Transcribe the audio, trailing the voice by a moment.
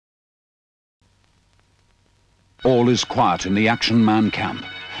All is quiet in the Action Man camp.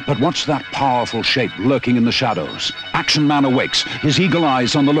 But what's that powerful shape lurking in the shadows? Action Man awakes, his eagle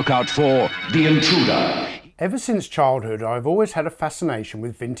eyes on the lookout for the intruder. Ever since childhood, I've always had a fascination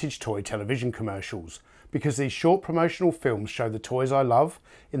with vintage toy television commercials, because these short promotional films show the toys I love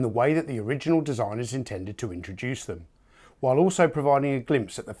in the way that the original designers intended to introduce them, while also providing a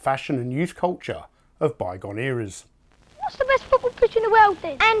glimpse at the fashion and youth culture of bygone eras. What's the best football pitch in the world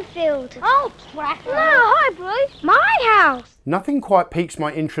then? Anfield. Oh, Trafford. No, Highbury. My house. Nothing quite piques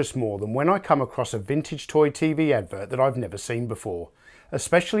my interest more than when I come across a vintage toy TV advert that I've never seen before,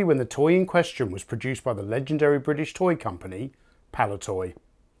 especially when the toy in question was produced by the legendary British toy company, Palitoy.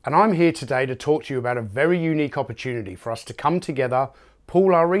 And I'm here today to talk to you about a very unique opportunity for us to come together,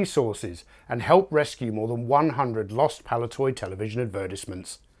 pool our resources, and help rescue more than 100 lost Palitoy television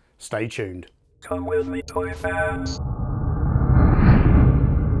advertisements. Stay tuned. Come with me, toy fans.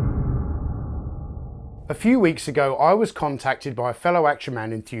 A few weeks ago, I was contacted by a fellow Action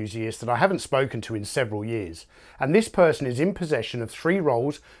Man enthusiast that I haven't spoken to in several years, and this person is in possession of 3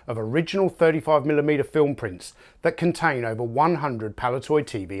 rolls of original 35mm film prints that contain over 100 Palitoy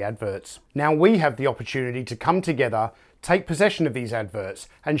TV adverts. Now we have the opportunity to come together, take possession of these adverts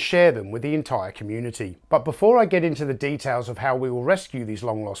and share them with the entire community. But before I get into the details of how we will rescue these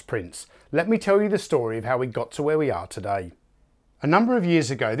long lost prints, let me tell you the story of how we got to where we are today. A number of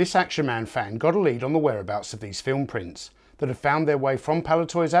years ago, this Action Man fan got a lead on the whereabouts of these film prints that had found their way from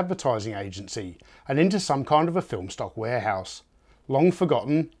Palitoy's advertising agency and into some kind of a film stock warehouse, long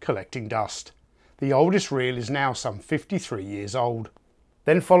forgotten, collecting dust. The oldest reel is now some 53 years old.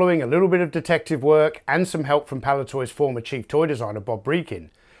 Then, following a little bit of detective work and some help from Palitoy's former chief toy designer Bob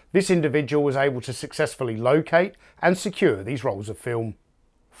Breakin, this individual was able to successfully locate and secure these rolls of film.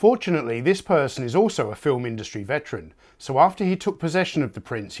 Fortunately, this person is also a film industry veteran, so after he took possession of the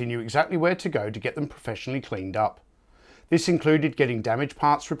prints, he knew exactly where to go to get them professionally cleaned up. This included getting damaged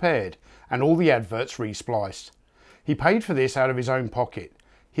parts repaired and all the adverts re-spliced. He paid for this out of his own pocket.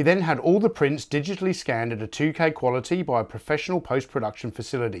 He then had all the prints digitally scanned at a 2K quality by a professional post-production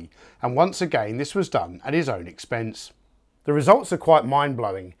facility, and once again this was done at his own expense. The results are quite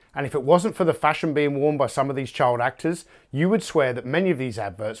mind-blowing, and if it wasn't for the fashion being worn by some of these child actors, you would swear that many of these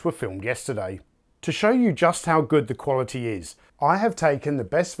adverts were filmed yesterday. To show you just how good the quality is, I have taken the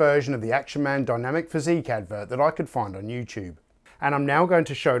best version of the Action Man Dynamic Physique advert that I could find on YouTube, and I'm now going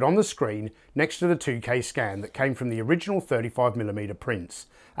to show it on the screen next to the 2K scan that came from the original 35mm prints,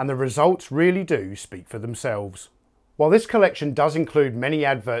 and the results really do speak for themselves. While this collection does include many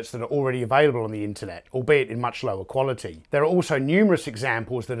adverts that are already available on the internet, albeit in much lower quality, there are also numerous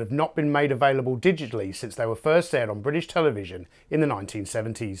examples that have not been made available digitally since they were first aired on British television in the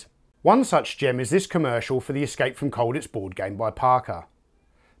 1970s. One such gem is this commercial for the Escape from Colditz board game by Parker.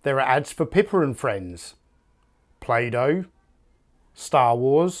 There are ads for Pippa and Friends, Play-Doh, Star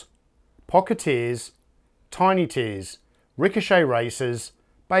Wars, Pocketeers, Tiny Tears, Ricochet Racers,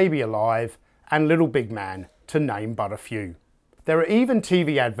 Baby Alive, and Little Big Man, to name but a few. There are even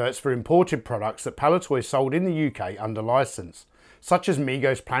TV adverts for imported products that Palitoy sold in the UK under licence, such as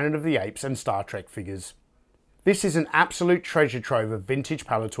Mego's Planet of the Apes and Star Trek figures. This is an absolute treasure trove of vintage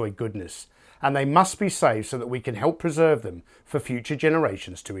Palitoy goodness, and they must be saved so that we can help preserve them for future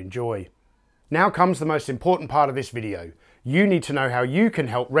generations to enjoy. Now comes the most important part of this video. You need to know how you can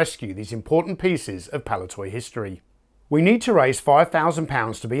help rescue these important pieces of Palitoy history. We need to raise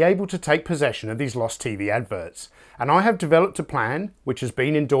 £5,000 to be able to take possession of these lost TV adverts, and I have developed a plan, which has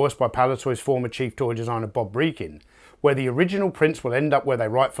been endorsed by Palitoy's former chief toy designer Bob Breakin, where the original prints will end up where they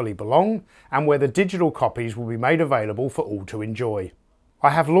rightfully belong, and where the digital copies will be made available for all to enjoy.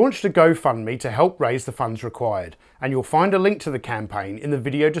 I have launched a GoFundMe to help raise the funds required, and you'll find a link to the campaign in the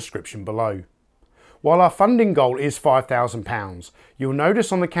video description below. While our funding goal is £5,000, you'll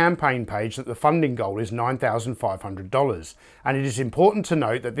notice on the campaign page that the funding goal is $9,500, and it is important to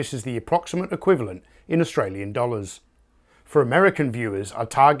note that this is the approximate equivalent in Australian dollars. For American viewers, our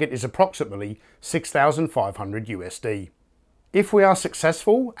target is approximately $6,500 USD. If we are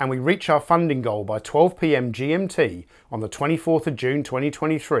successful and we reach our funding goal by 12 PM GMT on the 24th of June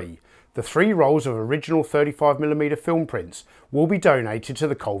 2023, the 3 rolls of original 35mm film prints will be donated to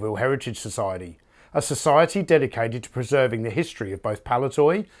the Colville Heritage Society, a society dedicated to preserving the history of both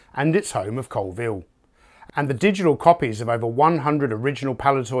Palitoy and its home of Colville. And the digital copies of over 100 original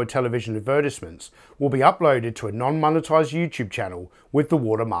Palitoy television advertisements will be uploaded to a non-monetized YouTube channel with the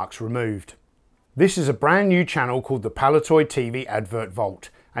watermarks removed. This is a brand new channel called the Palitoy TV Advert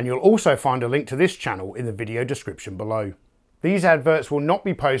Vault, and you'll also find a link to this channel in the video description below. These adverts will not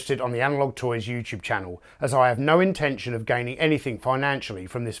be posted on the Analog Toys YouTube channel, as I have no intention of gaining anything financially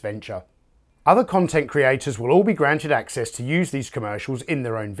from this venture. Other content creators will all be granted access to use these commercials in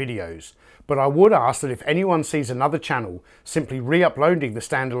their own videos, but I would ask that if anyone sees another channel simply re-uploading the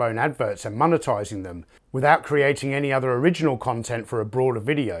standalone adverts and monetizing them without creating any other original content for a broader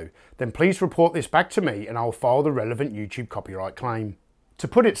video, then please report this back to me and I'll file the relevant YouTube copyright claim. To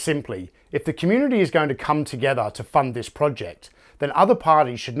put it simply, if the community is going to come together to fund this project, then other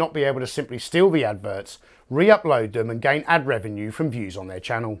parties should not be able to simply steal the adverts, re-upload them and gain ad revenue from views on their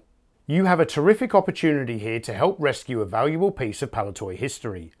channel. You have a terrific opportunity here to help rescue a valuable piece of Palitoy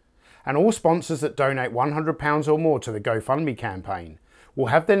history, and all sponsors that donate £100 or more to the GoFundMe campaign will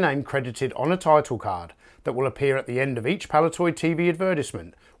have their name credited on a title card that will appear at the end of each Palitoy TV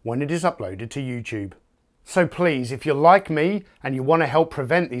advertisement when it is uploaded to YouTube. So please, if you're like me and you want to help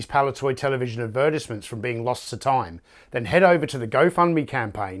prevent these Palitoy television advertisements from being lost to time, then head over to the GoFundMe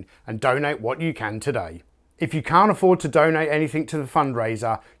campaign and donate what you can today. If you can't afford to donate anything to the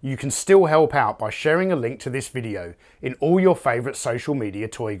fundraiser, you can still help out by sharing a link to this video in all your favourite social media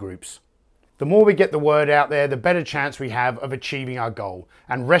toy groups. The more we get the word out there, the better chance we have of achieving our goal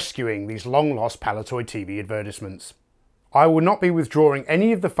and rescuing these long-lost Palitoy TV advertisements. I will not be withdrawing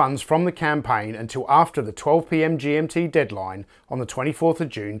any of the funds from the campaign until after the 12 PM GMT deadline on the 24th of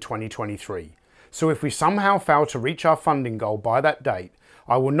June 2023. So if we somehow fail to reach our funding goal by that date,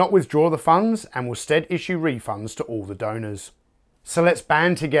 I will not withdraw the funds and will instead issue refunds to all the donors. So let's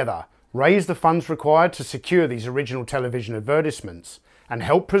band together, raise the funds required to secure these original television advertisements, and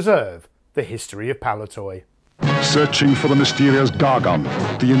help preserve the history of Palitoy. Searching for the mysterious Gargon,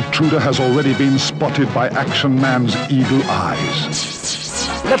 the intruder has already been spotted by Action Man's eagle eyes.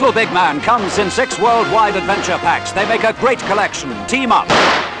 Little Big Man comes in 6 worldwide adventure packs. They make a great collection. Team up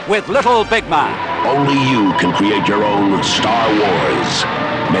with Little Big Man. Only you can create your own Star Wars.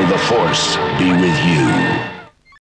 May the Force be with you.